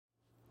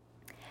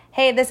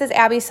Hey, this is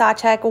Abby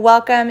Sawchuk.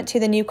 Welcome to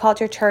the New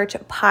Culture Church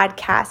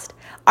podcast.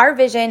 Our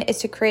vision is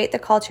to create the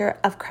culture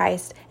of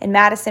Christ in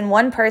Madison,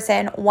 one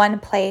person, one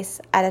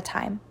place at a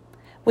time.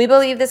 We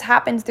believe this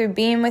happens through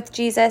being with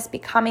Jesus,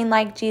 becoming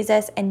like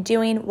Jesus, and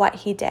doing what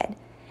he did.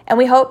 And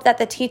we hope that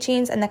the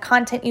teachings and the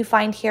content you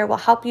find here will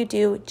help you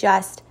do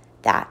just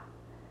that.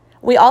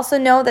 We also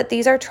know that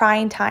these are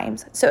trying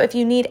times, so if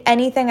you need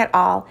anything at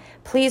all,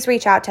 please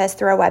reach out to us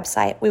through our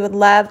website. We would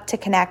love to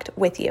connect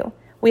with you.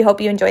 We hope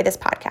you enjoy this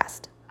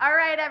podcast. All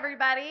right,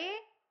 everybody.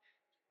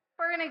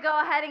 We're going to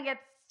go ahead and get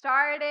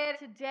started.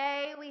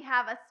 Today, we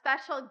have a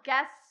special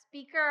guest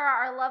speaker.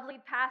 Our lovely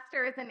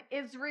pastor is in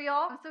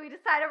Israel, so we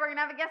decided we're going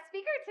to have a guest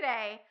speaker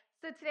today.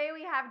 So today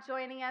we have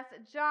joining us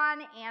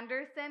John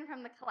Anderson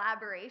from the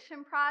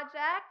Collaboration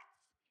Project.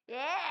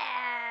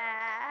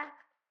 Yeah.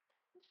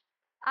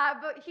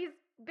 But he's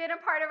been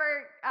a part of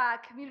our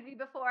community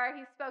before.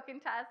 He's spoken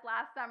to us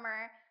last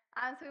summer,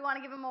 so we want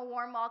to give him a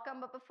warm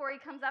welcome. But before he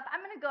comes up, I'm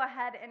going to go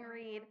ahead and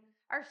read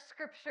our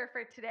scripture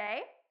for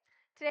today.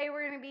 Today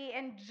we're going to be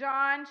in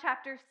John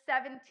chapter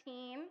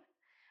 17,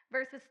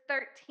 verses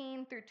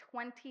 13 through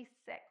 26.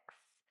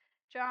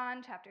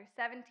 John chapter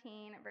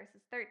 17, verses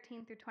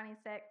 13 through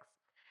 26.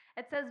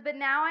 It says, "But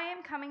now I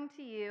am coming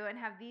to you, and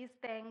have these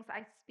things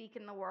I speak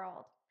in the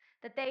world,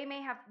 that they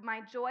may have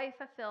my joy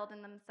fulfilled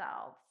in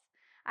themselves.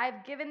 I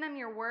have given them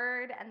your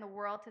word, and the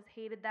world has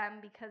hated them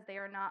because they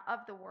are not of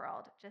the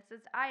world, just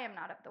as I am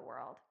not of the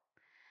world.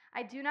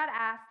 I do not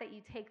ask that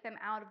you take them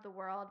out of the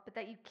world, but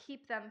that you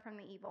keep them from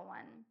the evil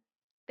one.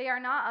 They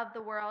are not of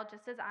the world,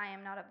 just as I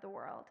am not of the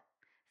world.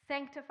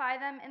 Sanctify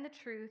them in the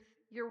truth.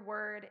 Your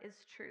word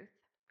is truth.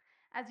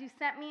 As you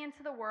sent me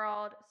into the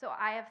world, so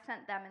I have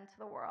sent them into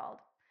the world.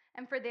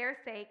 And for their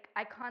sake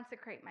I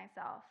consecrate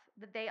myself,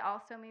 that they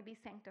also may be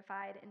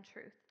sanctified in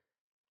truth.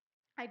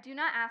 I do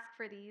not ask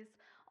for these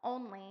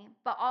only,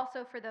 but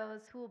also for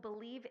those who will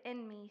believe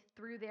in me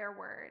through their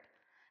word,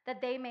 that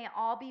they may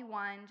all be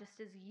one, just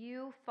as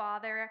you,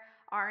 Father,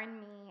 are in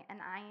me and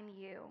I in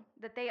you,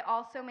 that they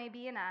also may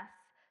be in us,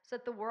 so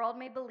that the world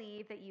may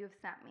believe that you have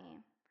sent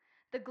me.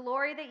 The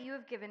glory that you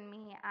have given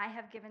me, I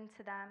have given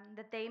to them,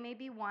 that they may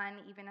be one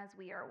even as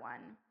we are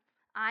one.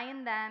 I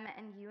in them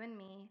and you in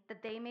me,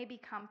 that they may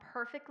become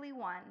perfectly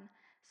one,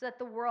 so that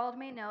the world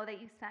may know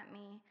that you sent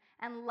me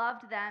and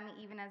loved them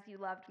even as you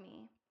loved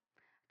me.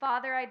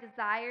 Father, I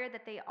desire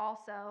that they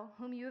also,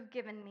 whom you have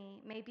given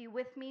me, may be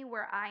with me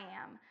where I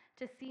am,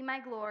 to see my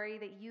glory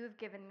that you have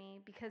given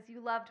me, because you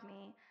loved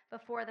me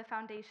before the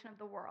foundation of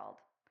the world.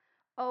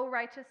 O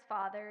righteous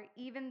Father,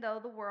 even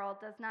though the world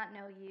does not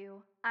know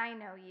you, I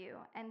know you,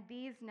 and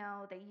these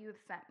know that you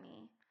have sent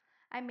me.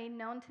 I made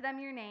known to them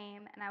your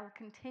name, and I will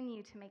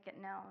continue to make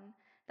it known,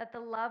 that the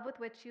love with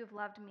which you have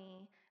loved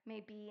me may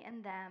be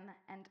in them,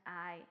 and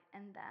I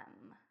in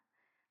them."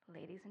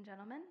 Ladies and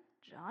gentlemen,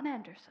 John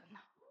Anderson.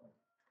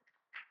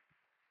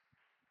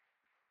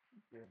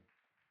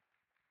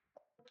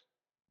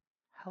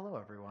 Hello,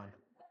 everyone.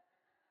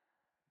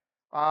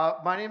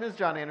 My name is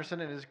John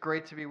Anderson, and it is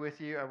great to be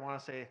with you. I want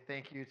to say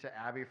thank you to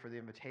Abby for the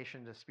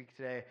invitation to speak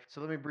today.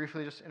 So let me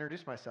briefly just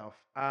introduce myself.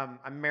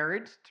 I'm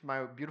married to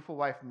my beautiful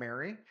wife,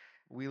 Mary.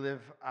 We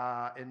live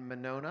in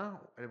Monona,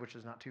 which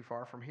is not too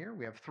far from here.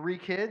 We have 3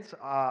 kids,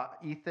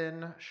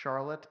 Ethan,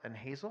 Charlotte, and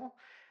Hazel.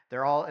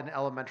 They're all in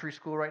elementary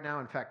school right now.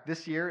 In fact,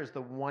 this year is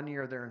the 1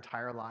 year of their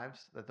entire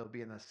lives that they'll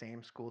be in the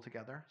same school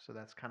together. So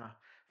that's kind of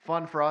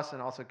fun for us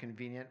and also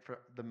convenient for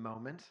the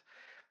moment.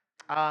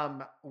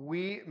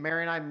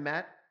 Mary and I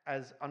met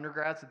as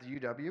undergrads at the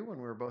UW when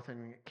we were both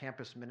in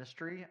campus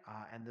ministry,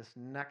 and this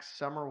next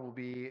summer we'll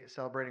be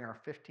celebrating our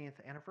 15th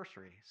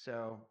anniversary.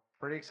 So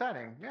pretty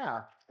exciting.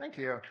 Yeah, thank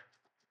you.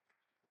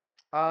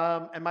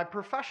 And my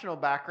professional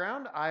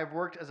background, I've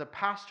worked as a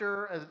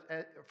pastor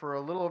for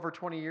a little over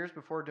 20 years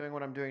before doing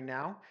what I'm doing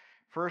now.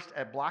 First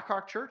at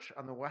Blackhawk Church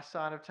on the west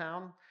side of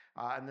town,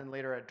 and then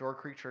later at Door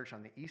Creek Church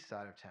on the east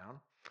side of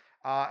town.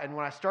 And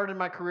when I started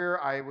my career,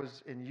 I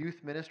was in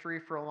youth ministry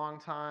for a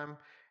long time.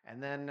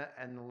 And then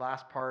in the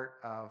last part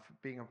of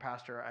being a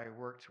pastor, I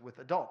worked with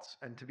adults.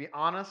 And to be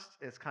honest,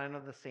 it's kind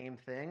of the same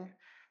thing,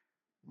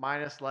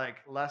 minus like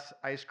less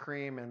ice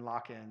cream and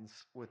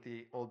lock-ins with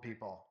the old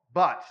people.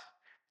 But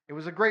it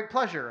was a great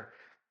pleasure.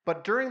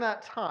 But during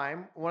that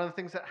time, one of the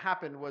things that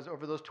happened was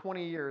over those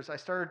 20 years, I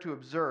started to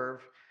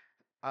observe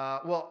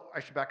I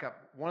should back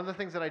up. One of the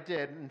things that I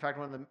did, in fact,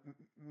 one of the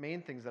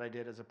main things that I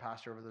did as a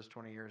pastor over those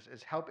 20 years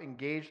is help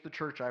engage the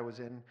church I was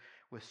in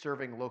with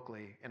serving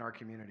locally in our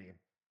community.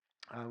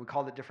 We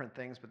called it different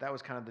things, but that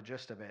was kind of the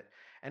gist of it.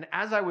 And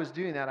as I was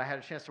doing that, I had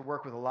a chance to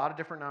work with a lot of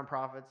different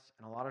nonprofits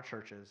and a lot of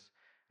churches.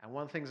 And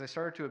one of the things I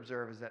started to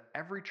observe is that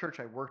every church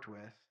I worked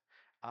with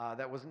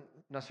that wasn't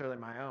necessarily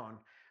my own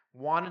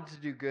wanted to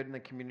do good in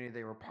the community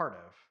they were part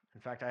of. In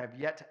fact, I have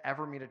yet to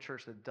ever meet a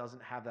church that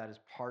doesn't have that as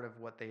part of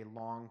what they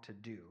long to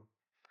do.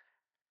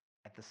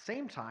 At the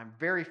same time,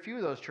 very few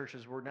of those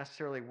churches were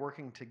necessarily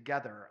working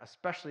together,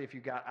 especially if you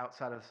got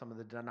outside of some of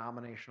the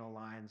denominational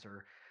lines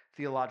or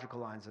theological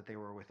lines that they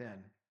were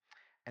within.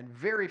 And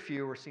very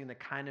few were seeing the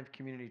kind of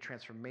community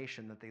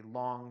transformation that they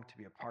long to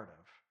be a part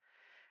of.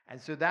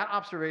 And so that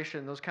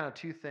observation, those kind of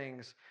two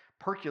things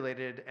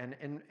percolated, and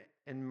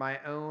in my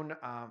own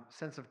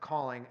sense of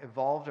calling,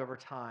 evolved over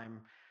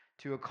time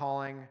to a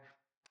calling.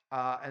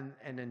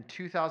 And in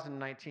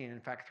 2019,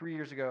 in fact, 3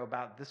 years ago,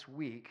 about this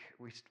week,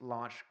 we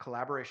launched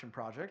Collaboration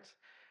Project.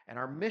 And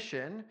our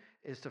mission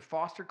is to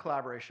foster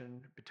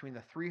collaboration between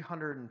the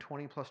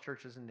 320 plus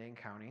churches in Dane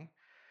County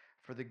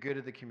for the good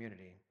of the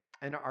community.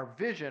 And our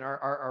vision,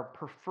 our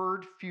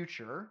preferred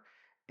future,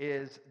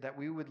 is that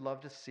we would love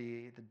to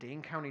see the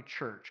Dane County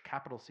Church,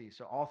 capital C,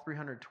 so all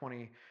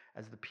 320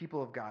 as the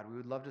people of God, we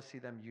would love to see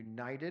them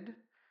united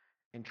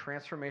in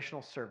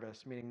transformational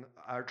service, meaning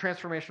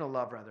transformational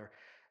love, rather,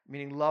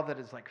 meaning love that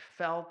is like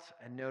felt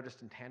and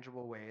noticed in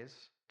tangible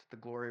ways to the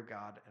glory of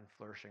God and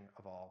flourishing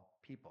of all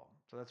people.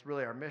 So that's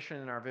really our mission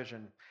and our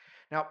vision.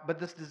 Now, but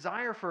this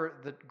desire for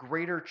the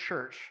greater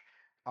church,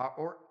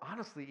 or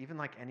honestly, even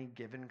like any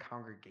given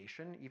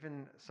congregation,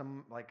 even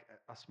some like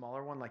a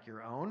smaller one like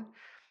your own,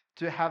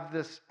 to have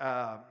this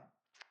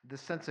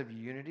this sense of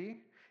unity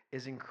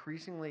is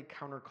increasingly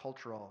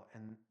countercultural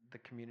in the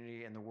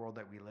community and the world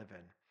that we live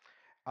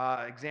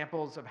in.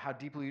 Examples of how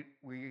deeply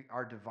we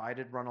are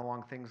divided run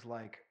along things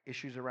like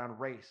issues around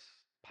race,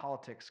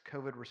 politics,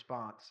 COVID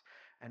response,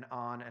 and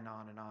on and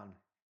on and on.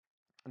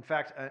 In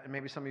fact, and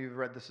maybe some of you have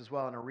read this as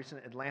well, in a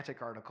recent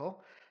Atlantic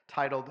article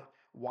titled,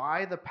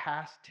 "Why the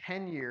Past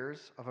 10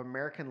 Years of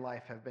American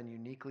Life Have Been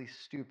Uniquely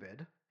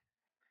Stupid,"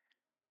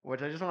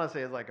 which I just want to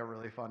say is like a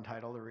really fun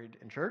title to read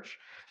in church,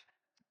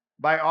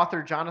 by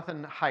author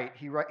Jonathan Haidt.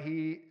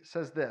 He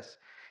says this.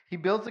 He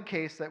builds a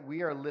case that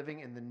we are living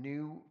in the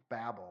new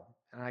Babel,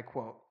 and I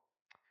quote,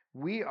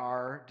 "We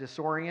are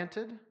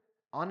disoriented,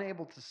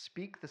 unable to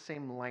speak the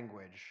same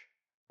language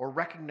or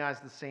recognize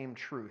the same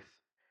truth.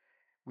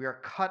 We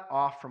are cut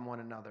off from one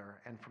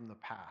another and from the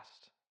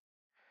past."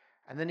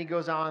 And then he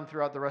goes on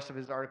throughout the rest of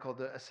his article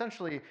to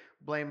essentially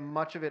blame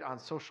much of it on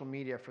social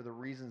media for the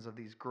reasons of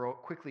these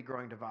quickly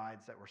growing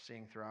divides that we're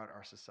seeing throughout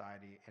our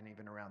society and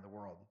even around the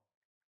world.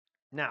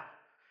 Now,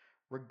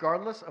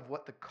 regardless of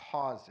what the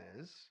cause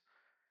is,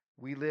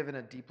 we live in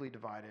a deeply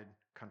divided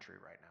country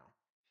right now.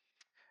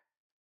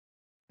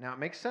 Now, it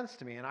makes sense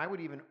to me, and I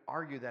would even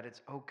argue that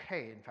it's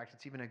okay. In fact,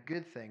 it's even a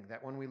good thing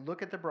that when we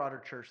look at the broader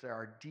church, there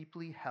are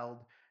deeply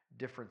held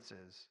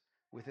differences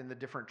within the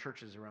different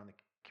churches around the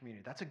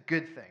community. That's a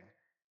good thing.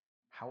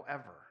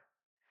 However,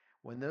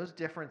 when those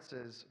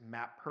differences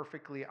map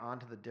perfectly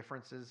onto the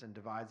differences and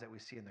divides that we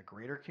see in the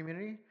greater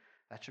community,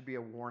 that should be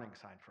a warning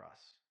sign for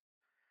us.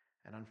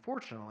 And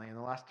unfortunately, in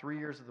the last 3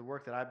 years of the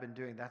work that I've been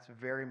doing, that's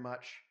very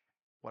much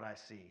what I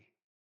see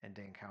in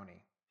Dane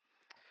County.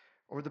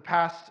 Over the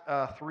past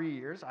 3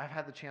 years, I've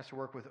had the chance to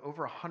work with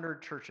over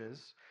 100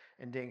 churches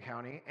in Dane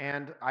County,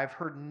 and I've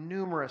heard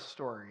numerous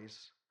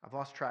stories, I've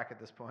lost track at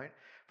this point,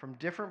 from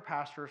different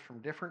pastors,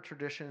 from different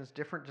traditions,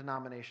 different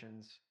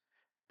denominations,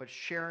 but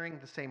sharing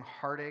the same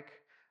heartache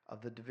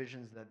of the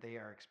divisions that they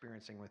are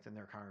experiencing within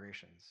their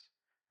congregations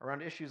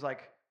around issues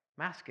like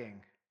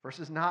masking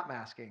versus not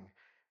masking,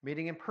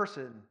 meeting in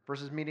person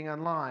versus meeting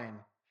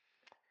online,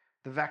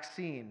 the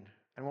vaccine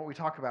and what we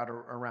talk about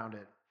around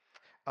it,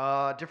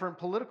 different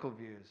political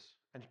views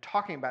and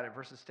talking about it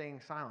versus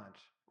staying silent,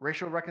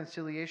 racial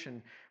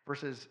reconciliation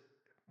versus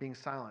being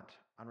silent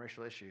on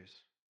racial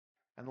issues.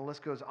 And the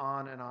list goes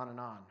on and on and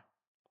on.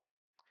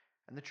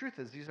 And the truth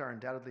is, these are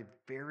undoubtedly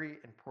very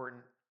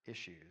important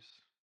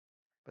issues.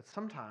 But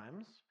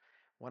sometimes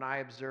when I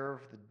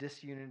observe the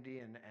disunity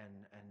and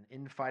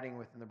infighting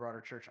within the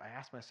broader church, I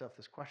ask myself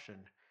this question: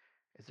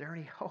 is there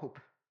any hope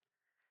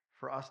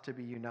for us to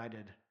be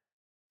united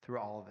through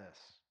all of this?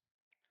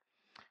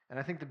 And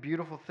I think the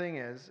beautiful thing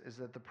is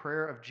that the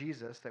prayer of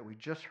Jesus that we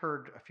just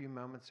heard a few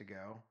moments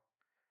ago,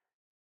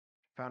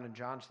 found in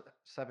John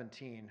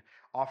 17,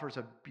 offers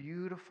a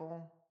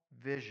beautiful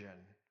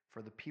vision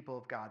for the people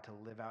of God to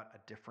live out a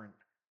different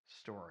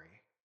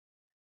story.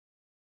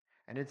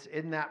 And it's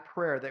in that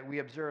prayer that we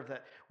observe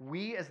that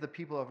we as the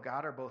people of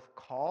God are both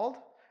called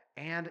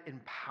and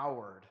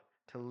empowered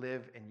to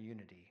live in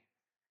unity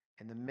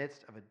in the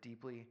midst of a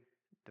deeply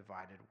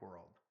divided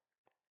world.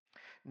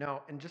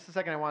 Now, in just a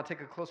second, I want to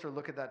take a closer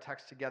look at that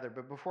text together.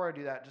 But before I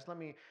do that, just let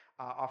me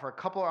offer a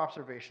couple of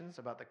observations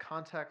about the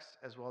context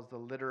as well as the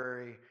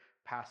literary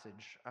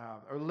passage,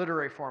 or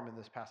literary form in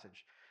this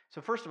passage. So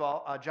first of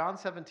all, John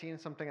 17,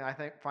 something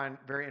I find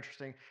very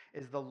interesting,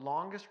 is the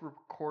longest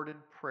recorded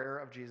prayer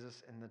of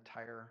Jesus in the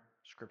entire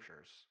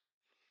scriptures.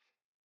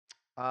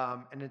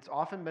 And it's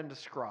often been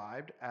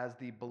described as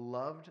the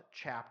beloved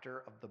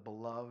chapter of the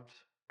beloved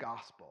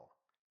gospel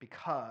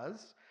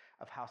because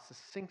of how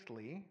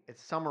succinctly it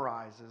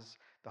summarizes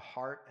the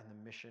heart and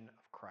the mission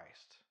of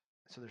Christ.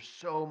 So there's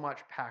so much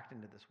packed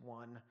into this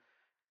one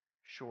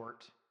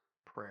short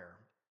prayer.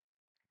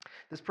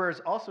 This prayer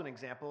is also an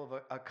example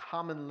of a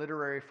common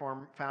literary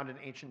form found in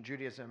ancient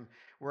Judaism,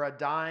 where a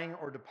dying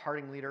or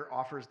departing leader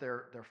offers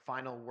their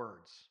final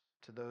words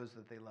to those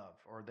that they love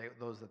or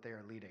those that they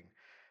are leading.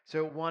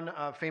 So one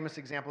famous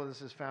example of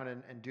this is found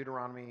in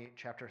Deuteronomy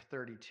chapter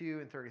 32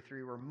 and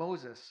 33, where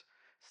Moses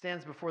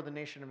stands before the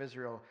nation of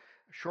Israel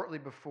shortly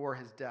before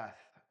his death.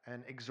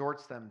 and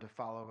exhorts them to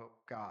follow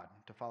God,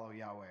 to follow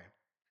Yahweh.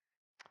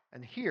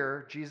 And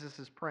here, Jesus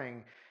is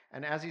praying,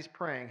 and as he's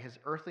praying, his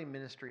earthly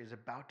ministry is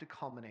about to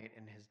culminate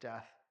in his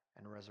death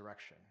and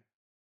resurrection.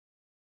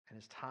 And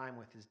his time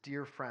with his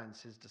dear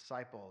friends, his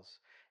disciples,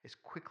 is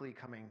quickly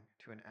coming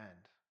to an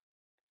end.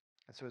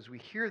 And so as we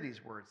hear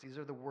these words, these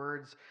are the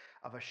words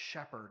of a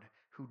shepherd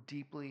who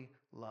deeply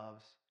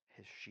loves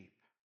his sheep.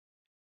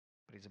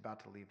 But he's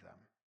about to leave them.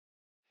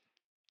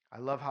 I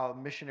love how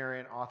missionary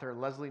and author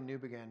Leslie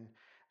Newbigin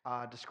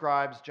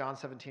describes John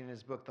 17 in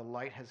his book, The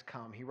Light Has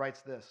Come. He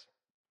writes this: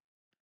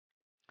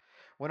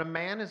 when a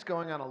man is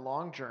going on a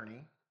long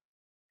journey,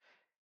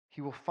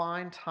 he will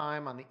find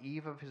time on the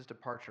eve of his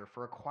departure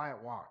for a quiet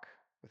walk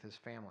with his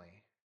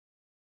family.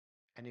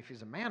 And if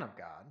he's a man of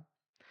God,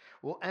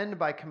 will end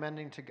by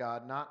commending to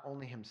God not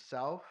only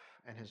himself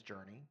and his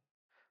journey,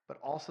 but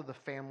also the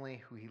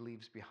family who he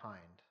leaves behind.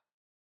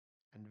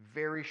 And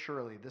very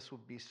surely this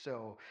will be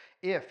so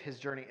if his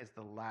journey is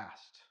the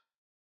last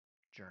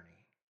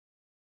journey.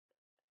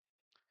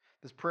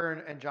 This prayer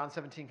in John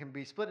 17 can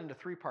be split into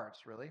three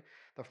parts, really.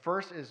 The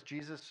first is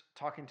Jesus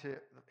talking to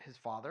his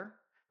Father.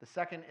 The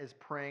second is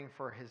praying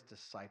for his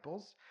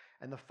disciples.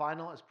 And the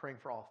final is praying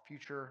for all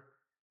future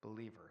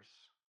believers.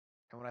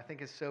 And what I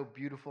think is so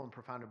beautiful and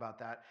profound about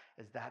that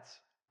is that's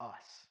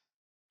us.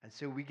 And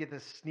so we get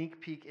this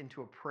sneak peek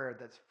into a prayer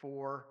that's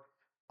for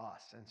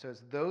us. And so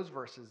it's those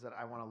verses that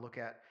I want to look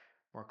at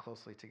more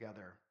closely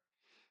together.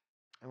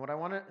 And what I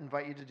want to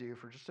invite you to do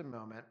for just a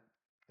moment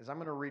is I'm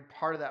going to read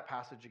part of that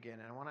passage again,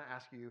 and I want to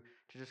ask you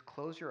to just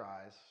close your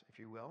eyes, if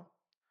you will,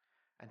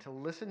 and to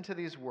listen to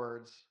these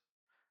words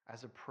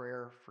as a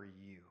prayer for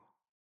you,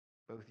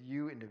 both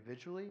you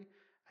individually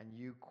and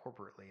you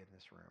corporately in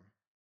this room.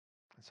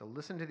 And so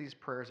listen to these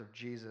prayers of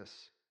Jesus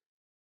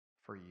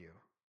for you.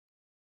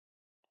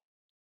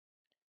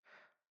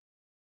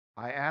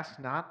 I ask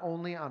not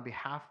only on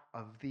behalf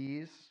of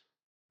these,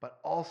 but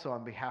also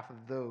on behalf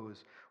of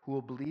those who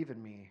will believe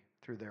in me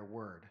through their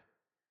word.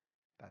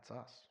 That's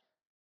us.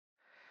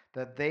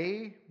 That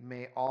they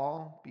may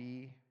all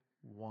be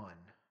one.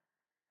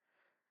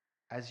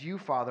 As you,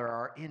 Father,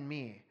 are in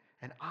me,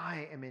 and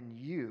I am in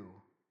you,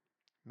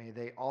 may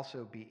they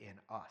also be in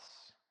us,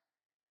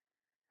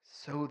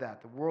 so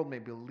that the world may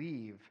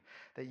believe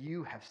that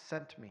you have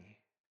sent me.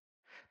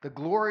 The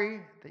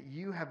glory that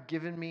you have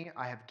given me,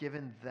 I have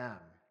given them,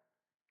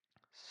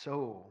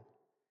 so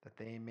that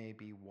they may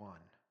be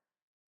one,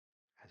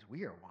 as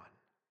we are one.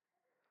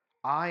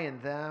 I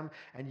and them,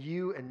 and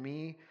you and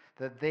me,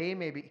 that they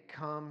may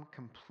become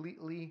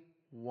completely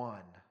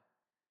one,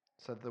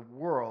 so that the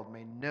world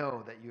may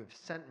know that you have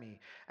sent me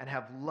and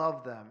have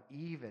loved them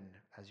even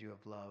as you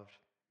have loved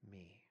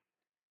me.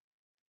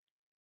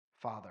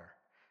 Father,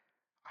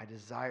 I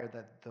desire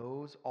that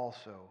those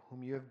also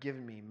whom you have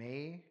given me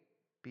may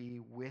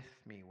be with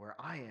me where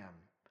I am,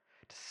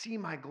 to see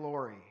my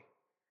glory,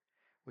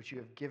 which you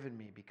have given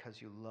me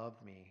because you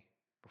loved me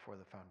before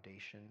the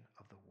foundation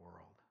of the world.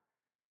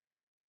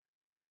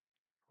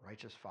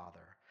 Righteous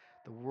Father,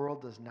 the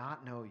world does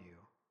not know you,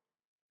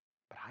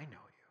 but I know you.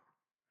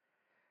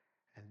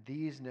 And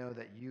these know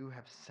that you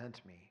have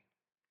sent me.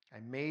 I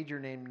made your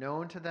name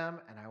known to them,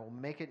 and I will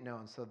make it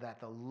known so that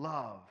the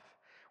love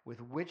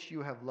with which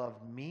you have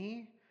loved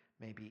me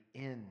may be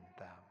in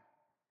them,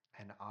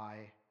 and I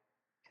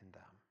in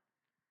them.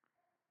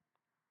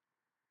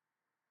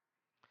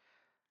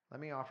 Let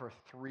me offer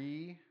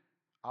three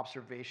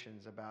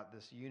observations about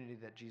this unity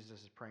that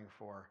Jesus is praying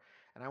for.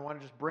 And I want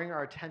to just bring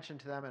our attention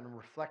to them and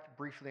reflect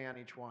briefly on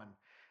each one.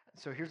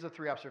 So here's the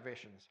three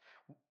observations.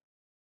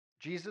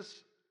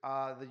 Jesus,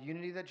 the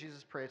unity that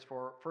Jesus prays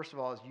for, first of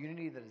all, is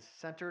unity that is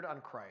centered on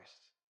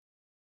Christ.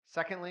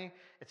 Secondly,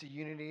 it's a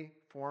unity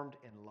formed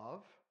in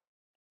love.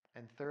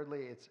 And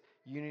thirdly, it's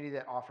unity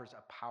that offers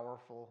a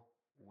powerful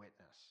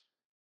witness.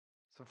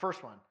 So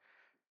first one,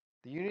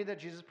 the unity that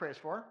Jesus prays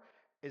for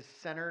is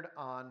centered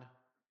on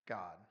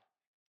God.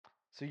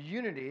 So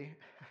unity,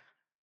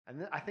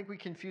 and I think we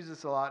confuse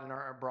this a lot in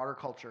our broader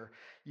culture,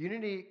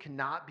 unity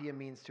cannot be a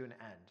means to an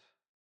end.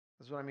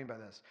 This is what I mean by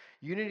this.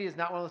 Unity is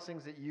not one of those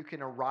things that you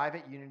can arrive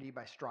at unity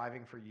by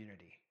striving for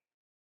unity.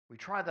 We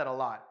try that a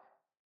lot,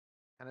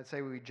 and I'd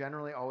say we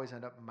generally always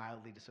end up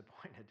mildly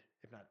disappointed,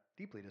 if not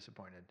deeply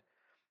disappointed.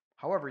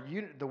 However,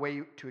 the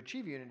way to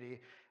achieve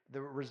unity,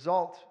 the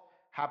result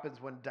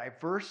happens when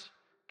diverse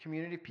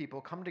community of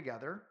people come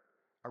together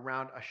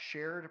around a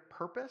shared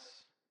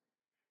purpose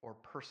or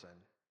person.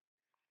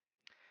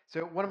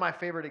 So one of my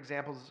favorite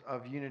examples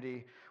of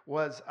unity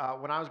was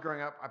when I was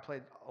growing up, I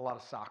played a lot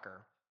of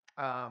soccer.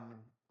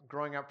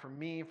 Growing up for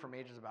me, from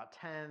ages about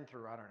 10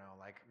 through, I don't know,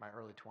 like my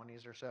early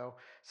 20s or so,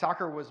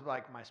 soccer was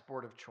like my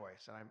sport of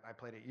choice. And I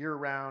played it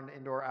year-round,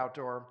 indoor,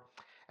 outdoor.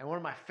 And one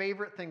of my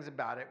favorite things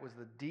about it was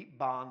the deep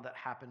bond that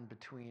happened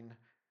between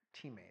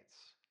teammates.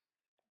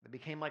 They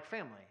became like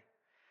family.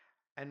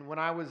 And when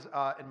I was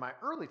in my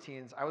early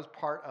teens, I was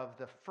part of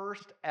the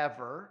first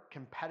ever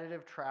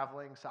competitive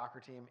traveling soccer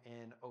team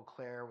in Eau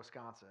Claire,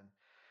 Wisconsin,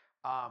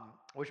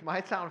 which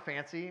might sound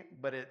fancy,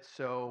 but it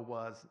so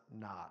was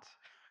not.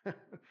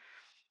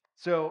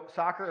 So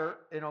soccer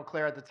in Eau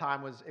Claire at the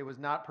time was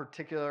not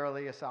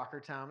particularly a soccer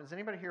town. Is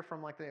anybody here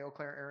from like the Eau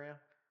Claire area?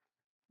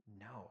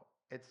 No,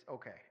 it's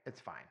okay. It's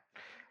fine.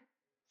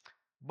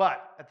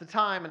 But at the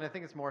time, and I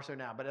think it's more so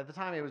now, but at the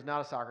time it was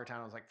not a soccer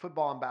town. It was like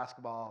football and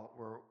basketball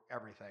were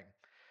everything.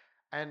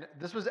 And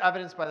this was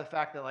evidenced by the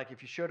fact that like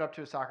if you showed up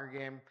to a soccer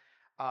game,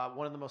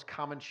 one of the most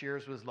common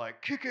cheers was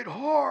like "kick it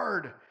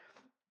hard,"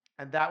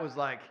 and that was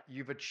like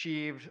you've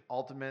achieved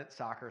ultimate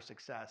soccer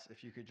success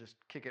if you could just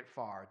kick it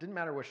far. It didn't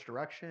matter which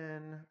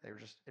direction; they were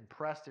just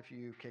impressed if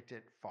you kicked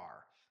it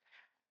far.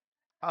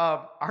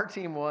 Our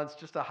team once,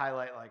 just to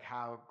highlight like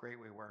how great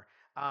we were,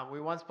 we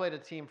once played a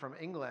team from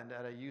England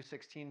at a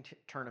U16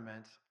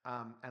 tournament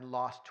and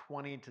lost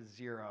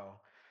 20-0,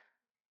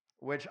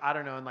 which I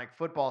don't know. In like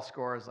football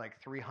score is like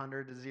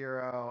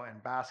 300-0,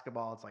 and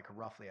basketball it's like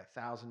roughly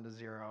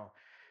 1,000-0.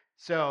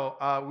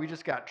 So we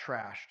just got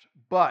trashed.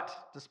 But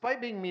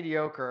despite being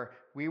mediocre,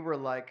 we were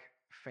like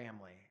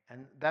family,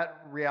 and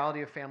that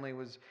reality of family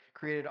was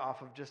created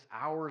off of just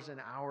hours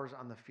and hours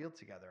on the field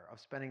together, of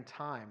spending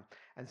time,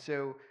 and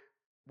so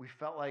we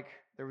felt like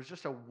there was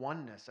just a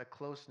oneness, a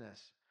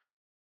closeness.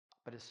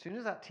 But as soon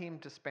as that team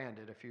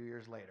disbanded a few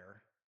years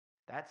later,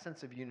 that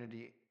sense of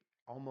unity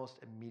almost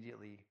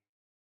immediately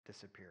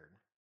disappeared.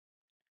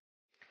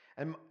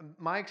 And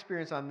my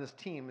experience on this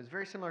team is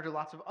very similar to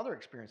lots of other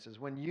experiences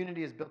when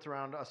unity is built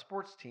around a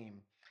sports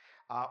team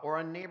or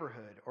a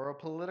neighborhood or a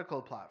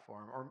political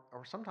platform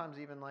or sometimes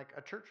even like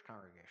a church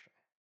congregation.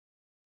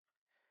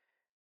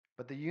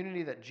 But the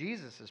unity that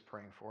Jesus is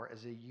praying for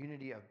is a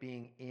unity of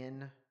being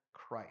in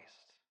Christ.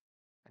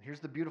 And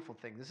here's the beautiful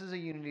thing. This is a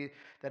unity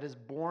that is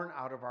born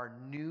out of our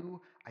new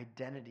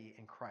identity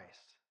in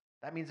Christ.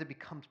 That means it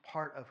becomes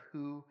part of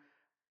who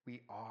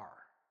we are.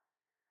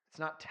 It's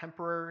not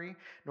temporary,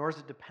 nor is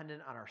it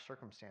dependent on our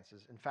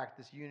circumstances. In fact,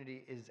 this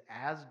unity is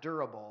as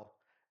durable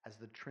as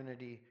the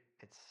Trinity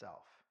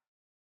itself.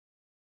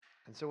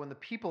 And so when the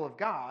people of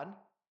God,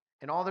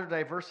 in all their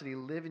diversity,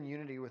 live in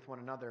unity with one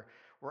another,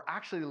 we're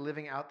actually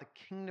living out the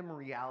kingdom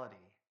reality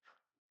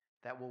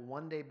that will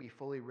one day be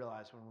fully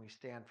realized when we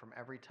stand from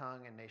every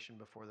tongue and nation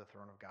before the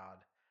throne of God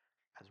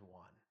as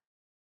one.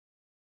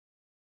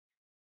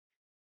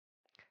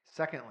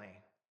 Secondly,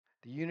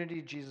 the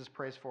unity Jesus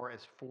prays for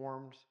is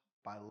formed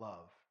by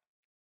love.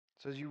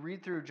 So as you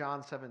read through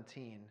John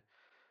 17,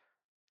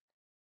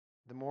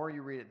 the more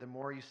you read it, the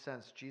more you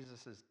sense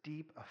Jesus'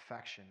 deep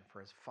affection for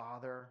his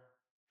Father,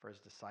 for his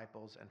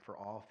disciples, and for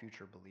all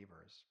future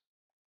believers.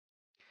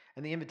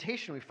 And the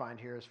invitation we find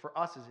here is for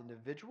us as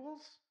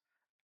individuals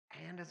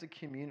and as a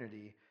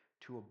community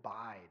to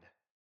abide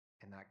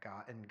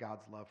in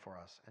God's love for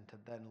us and to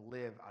then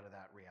live out of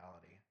that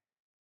reality.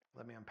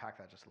 Let me unpack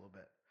that just a little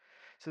bit.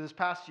 So this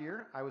past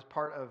year, I was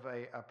part of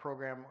a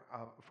program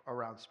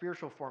around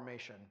spiritual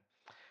formation,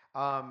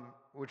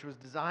 which was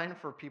designed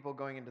for people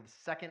going into the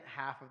second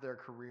half of their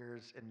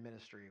careers in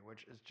ministry,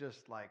 which is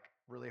just like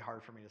really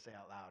hard for me to say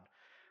out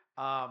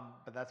loud.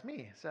 But that's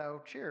me.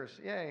 So cheers.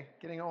 Yay.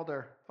 Getting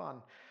older. Fun.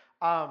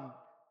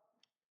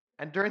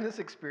 And during this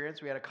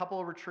experience, we had a couple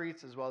of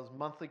retreats as well as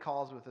monthly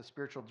calls with a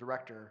spiritual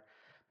director.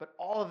 But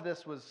all of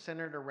this was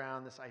centered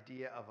around this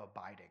idea of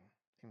abiding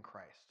in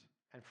Christ.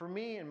 And for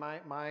me, in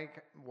my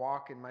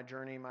walk, in my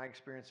journey, my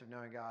experience of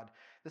knowing God,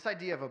 this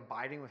idea of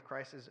abiding with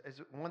Christ is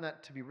one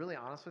that, to be really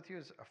honest with you,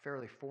 is a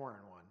fairly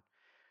foreign one.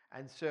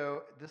 And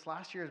so this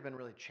last year has been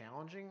really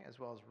challenging as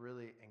well as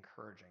really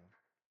encouraging.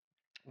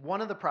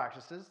 One of the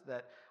practices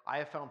that I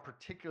have found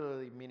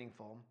particularly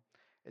meaningful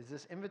is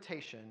this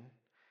invitation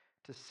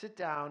to sit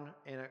down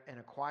in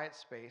a quiet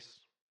space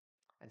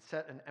and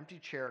set an empty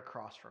chair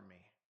across from me.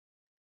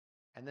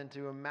 And then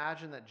to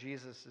imagine that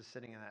Jesus is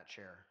sitting in that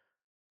chair.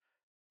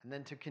 And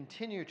then to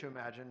continue to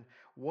imagine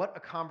what a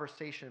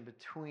conversation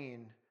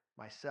between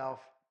myself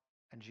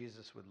and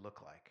Jesus would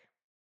look like.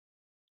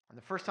 And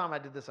the first time I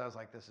did this, I was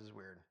like, this is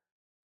weird.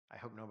 I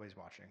hope nobody's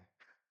watching.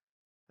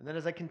 And then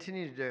as I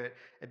continued to do it,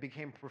 it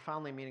became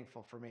profoundly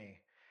meaningful for me.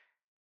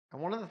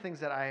 And one of the things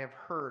that I have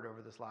heard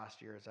over this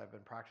last year as I've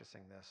been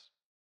practicing this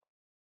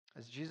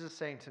is Jesus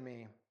saying to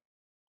me,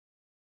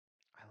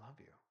 I love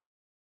you.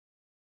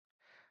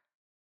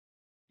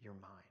 You're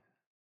mine.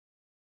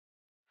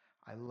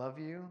 I love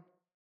you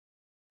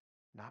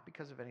not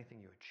because of anything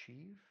you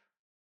achieve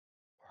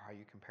or how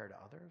you compare to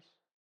others,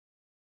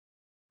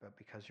 but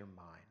because you're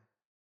mine.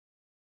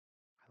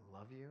 I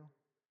love you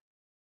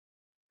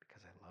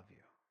because I love you.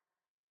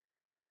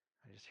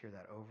 I just hear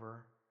that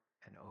over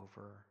and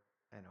over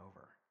and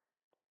over.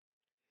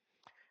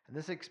 And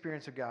this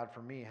experience of God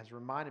for me has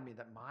reminded me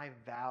that my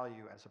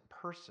value as a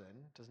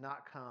person does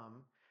not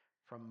come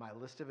from my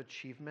list of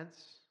achievements,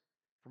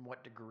 from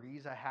what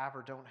degrees I have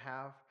or don't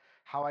have,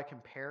 how I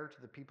compare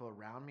to the people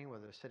around me,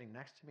 whether they're sitting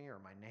next to me or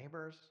my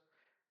neighbors,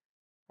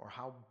 or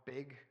how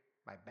big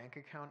my bank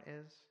account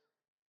is,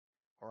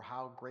 or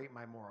how great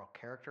my moral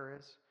character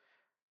is.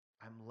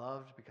 I'm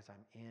loved because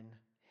I'm in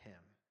Him.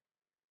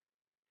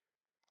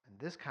 And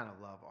this kind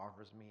of love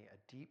offers me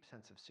a deep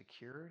sense of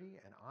security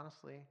and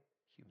honestly,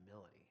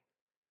 humility.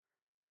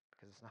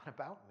 Because it's not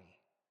about me.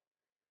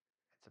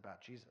 It's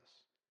about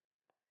Jesus.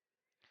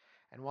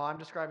 And while I'm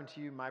describing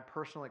to you my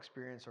personal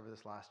experience over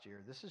this last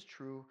year, this is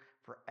true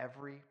for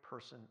every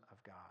person of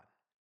God.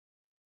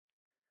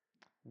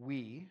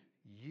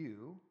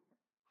 You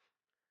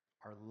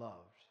are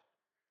loved,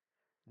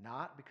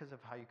 not because of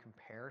how you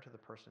compare to the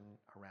person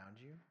around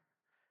you,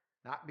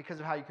 not because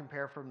of how you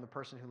compare from the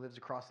person who lives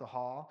across the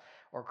hall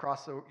or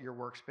across your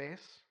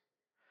workspace,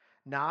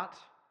 not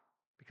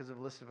because of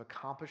a list of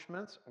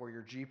accomplishments or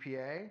your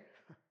GPA,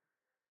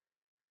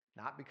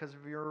 not because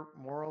of your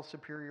moral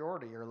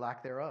superiority or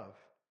lack thereof.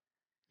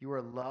 You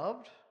are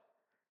loved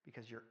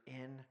because you're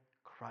in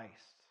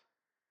Christ,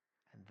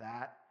 and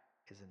that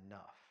is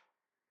enough.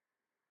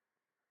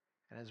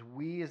 And as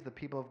we, as the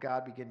people of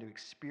God, begin to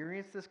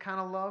experience this kind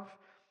of love,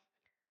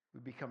 we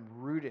become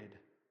rooted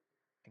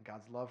in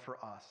God's love for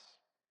us.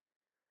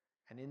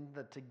 And in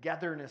the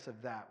togetherness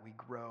of that, we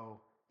grow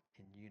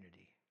in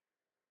unity.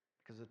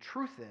 Because the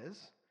truth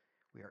is,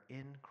 we are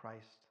in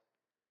Christ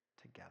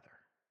together.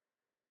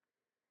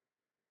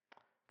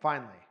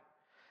 Finally,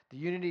 the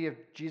unity of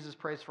Jesus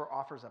prays for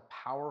offers a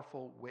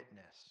powerful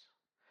witness.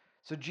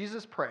 So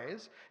Jesus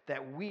prays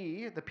that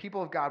we, the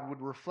people of God, would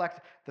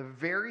reflect the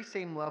very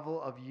same level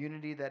of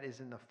unity that is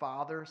in the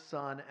Father,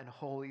 Son, and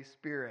Holy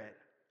Spirit.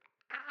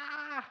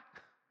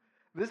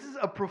 This is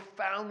a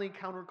profoundly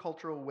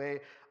countercultural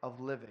way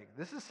of living.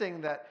 This is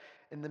saying that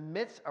in the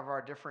midst of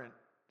our different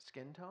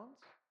skin tones,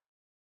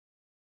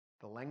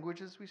 the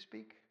languages we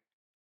speak,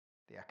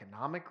 the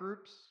economic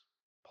groups,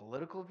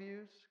 political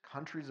views,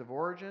 countries of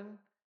origin,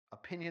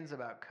 opinions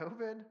about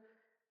COVID,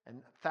 and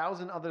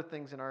 1,000 other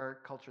things in our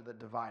culture that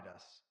divide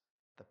us,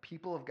 the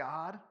people of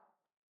God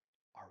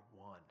are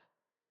one.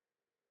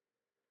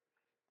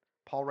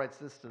 Paul writes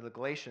this to the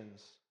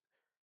Galatians,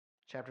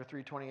 chapter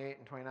 3, 28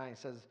 and 29. He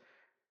says,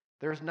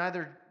 "There's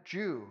neither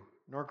Jew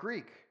nor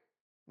Greek,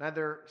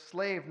 neither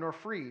slave nor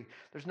free.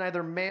 There's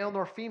neither male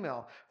nor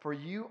female, for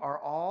you are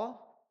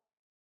all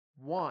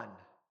one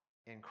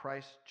in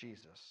Christ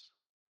Jesus.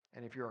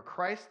 And if you are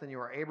Christ, then you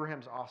are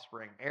Abraham's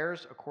offspring,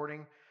 heirs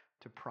according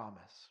to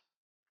promise."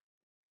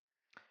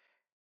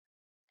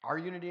 Our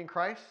unity in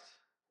Christ,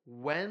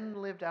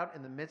 when lived out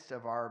in the midst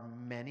of our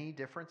many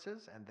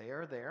differences, and they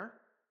are there,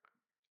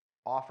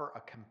 offer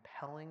a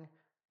compelling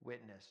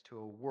witness to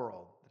a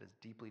world that is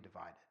deeply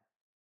divided.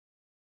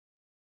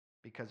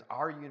 Because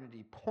our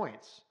unity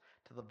points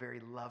to the very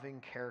loving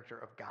character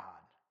of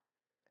God.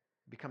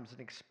 It becomes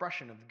an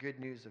expression of the good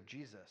news of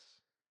Jesus.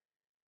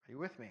 Are you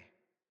with me?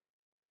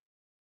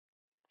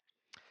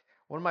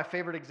 One of my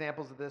favorite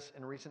examples of this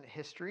in recent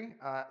history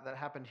that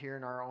happened here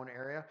in our own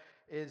area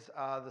is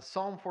the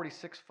Psalm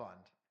 46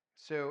 Fund.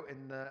 So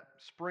in the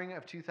spring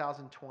of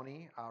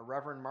 2020,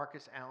 Reverend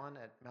Marcus Allen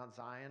at Mount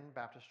Zion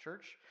Baptist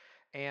Church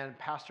and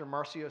Pastor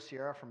Marcio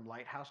Sierra from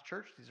Lighthouse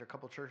Church, these are a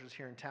couple churches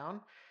here in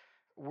town,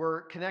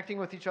 were connecting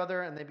with each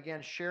other, and they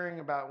began sharing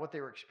about what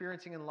they were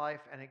experiencing in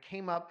life. And it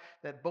came up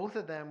that both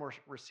of them were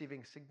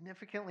receiving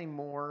significantly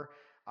more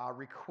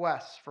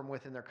requests from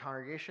within their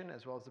congregation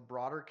as well as the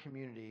broader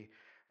community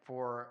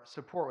for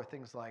support with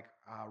things like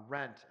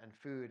rent and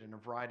food and a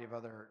variety of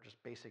other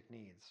just basic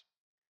needs.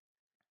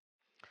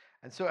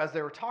 And so as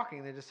they were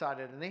talking, they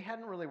decided, and they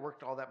hadn't really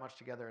worked all that much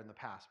together in the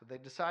past, but they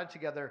decided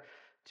together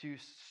to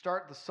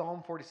start the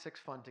Psalm 46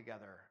 Fund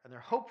together. And their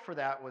hope for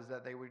that was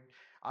that they would,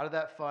 out of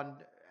that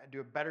fund, do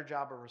a better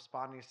job of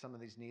responding to some of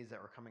these needs that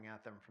were coming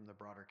at them from the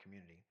broader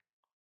community.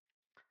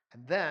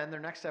 And then their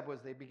next step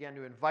was they began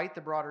to invite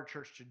the broader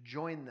church to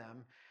join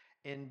them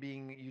in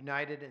being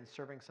united in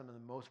serving some of the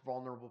most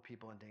vulnerable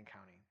people in Dane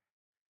County.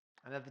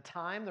 And at the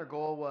time, their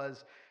goal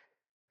was,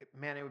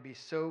 man, it would be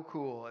so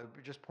cool. It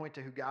would just point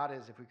to who God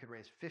is if we could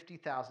raise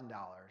 $50,000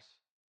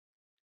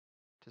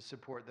 to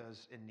support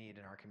those in need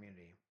in our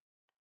community.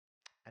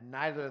 And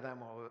neither of them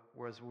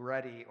was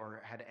ready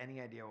or had any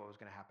idea what was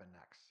going to happen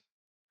next.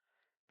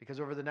 Because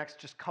over the next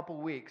just couple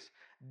weeks,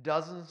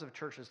 dozens of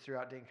churches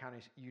throughout Dane County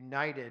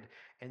united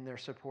in their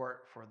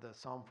support for the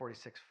Psalm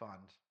 46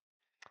 Fund.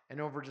 And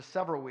over just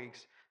several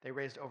weeks, they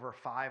raised over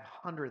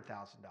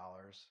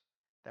 $500,000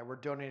 that were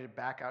donated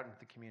back out into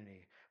the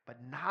community. But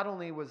not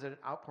only was it an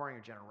outpouring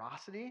of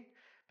generosity,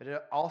 but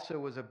it also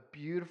was a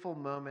beautiful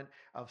moment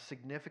of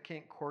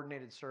significant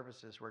coordinated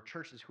services where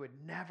churches who had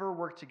never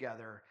worked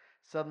together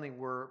suddenly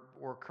were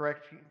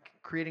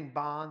creating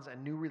bonds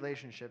and new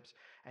relationships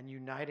and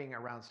uniting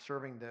around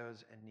serving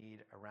those in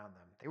need around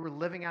them. They were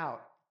living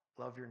out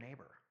love your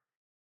neighbor,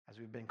 as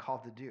we've been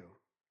called to do.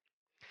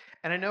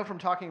 And I know from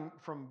talking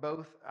from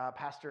both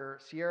Pastor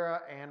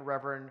Sierra and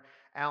Reverend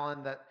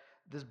Allen that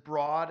this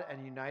broad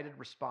and united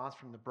response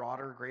from the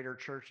broader, greater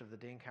church of the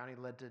Dane County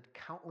led to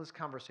countless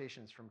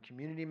conversations from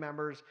community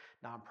members,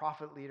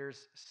 nonprofit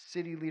leaders,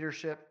 city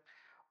leadership,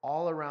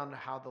 all around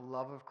how the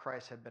love of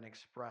Christ had been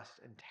expressed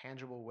in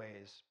tangible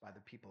ways by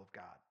the people of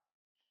God.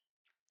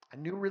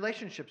 And new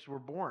relationships were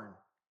born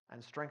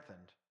and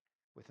strengthened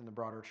within the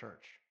broader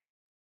church.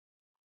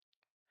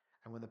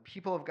 And when the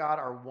people of God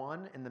are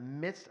one in the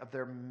midst of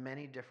their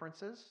many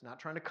differences, not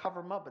trying to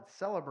cover them up, but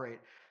celebrate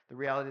the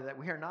reality that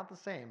we are not the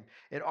same,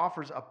 it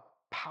offers a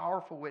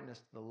powerful witness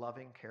to the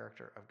loving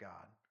character of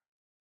God.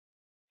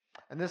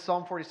 And this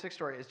Psalm 46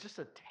 story is just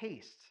a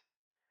taste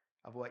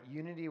of what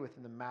unity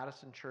within the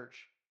Madison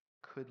Church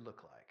could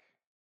look like.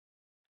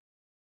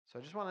 So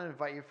I just want to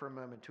invite you for a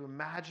moment to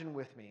imagine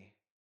with me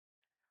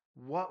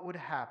what would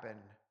happen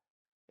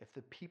if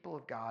the people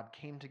of God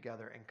came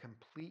together in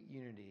complete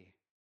unity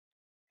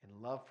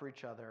in love for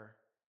each other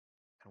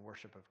and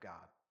worship of God.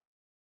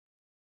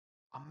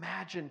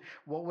 Imagine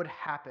what would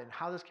happen,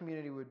 how this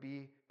community would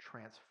be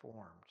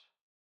transformed.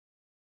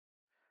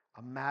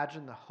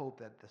 Imagine the hope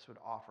that this would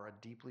offer a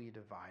deeply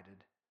divided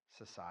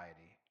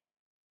society.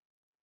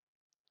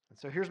 And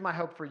so here's my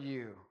hope for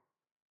you.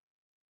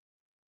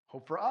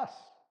 Hope for us,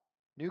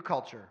 New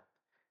Culture,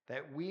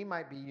 that we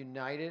might be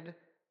united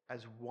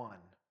as one,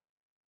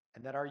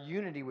 and that our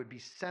unity would be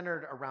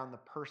centered around the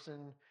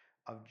person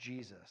of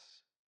Jesus,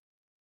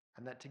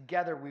 and that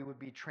together we would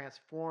be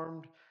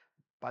transformed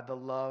by the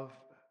love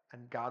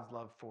and God's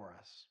love for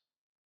us.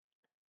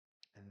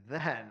 And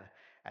then,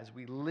 as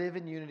we live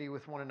in unity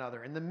with one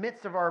another, in the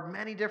midst of our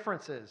many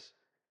differences,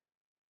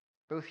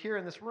 both here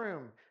in this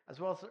room, as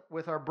well as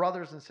with our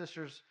brothers and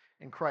sisters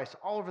in Christ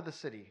all over the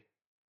city,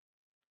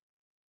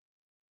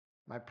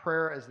 my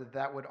prayer is that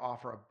that would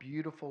offer a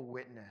beautiful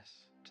witness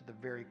to the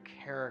very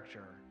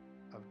character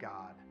of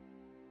God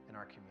in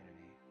our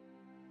community.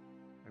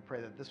 We pray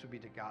that this would be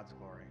to God's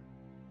glory.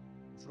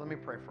 So let me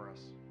pray for us.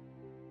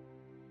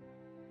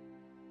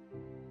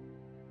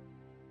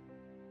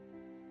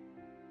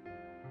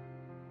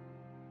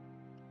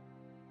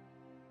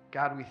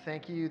 God, we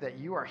thank you that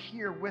you are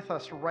here with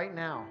us right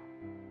now,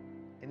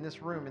 in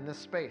this room, in this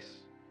space,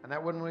 and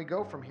that when we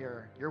go from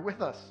here, you're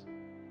with us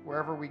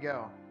wherever we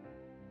go.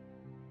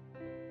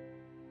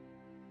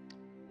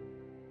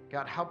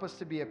 God, help us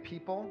to be a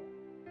people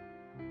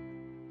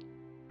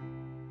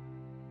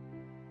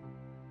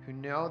who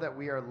know that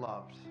we are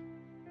loved,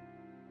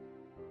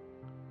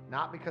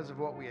 not because of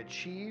what we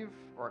achieve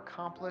or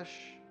accomplish,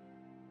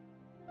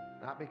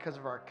 not because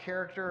of our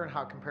character and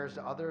how it compares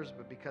to others,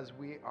 but because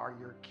we are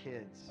your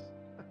kids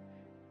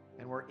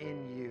and we're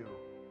in you.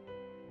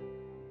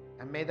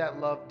 And may that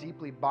love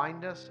deeply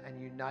bind us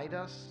and unite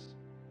us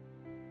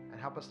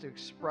and help us to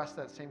express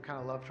that same kind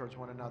of love towards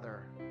one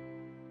another.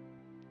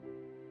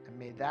 And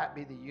may that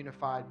be the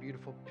unified,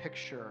 beautiful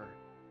picture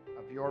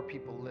of your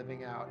people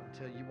living out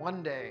until you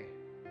one day,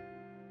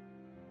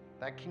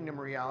 that kingdom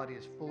reality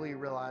is fully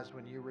realized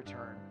when you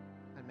return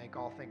and make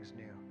all things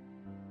new.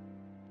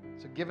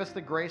 So give us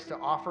the grace to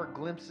offer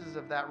glimpses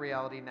of that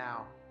reality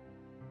now.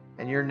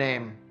 In your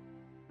name,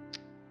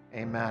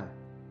 amen.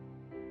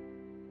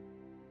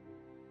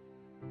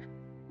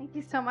 Thank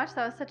you so much.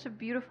 That was such a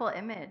beautiful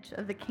image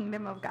of the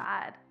kingdom of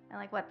God and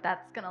like what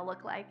that's going to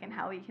look like and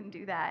how we can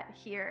do that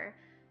here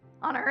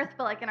on earth,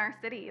 but like in our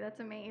city. That's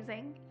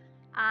amazing.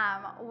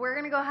 We're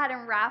going to go ahead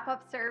and wrap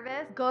up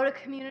service. Go to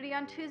community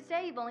on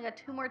Tuesday. You've only got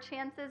 2 more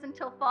chances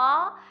until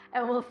fall,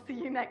 and we'll see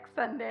you next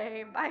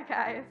Sunday. Bye,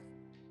 guys.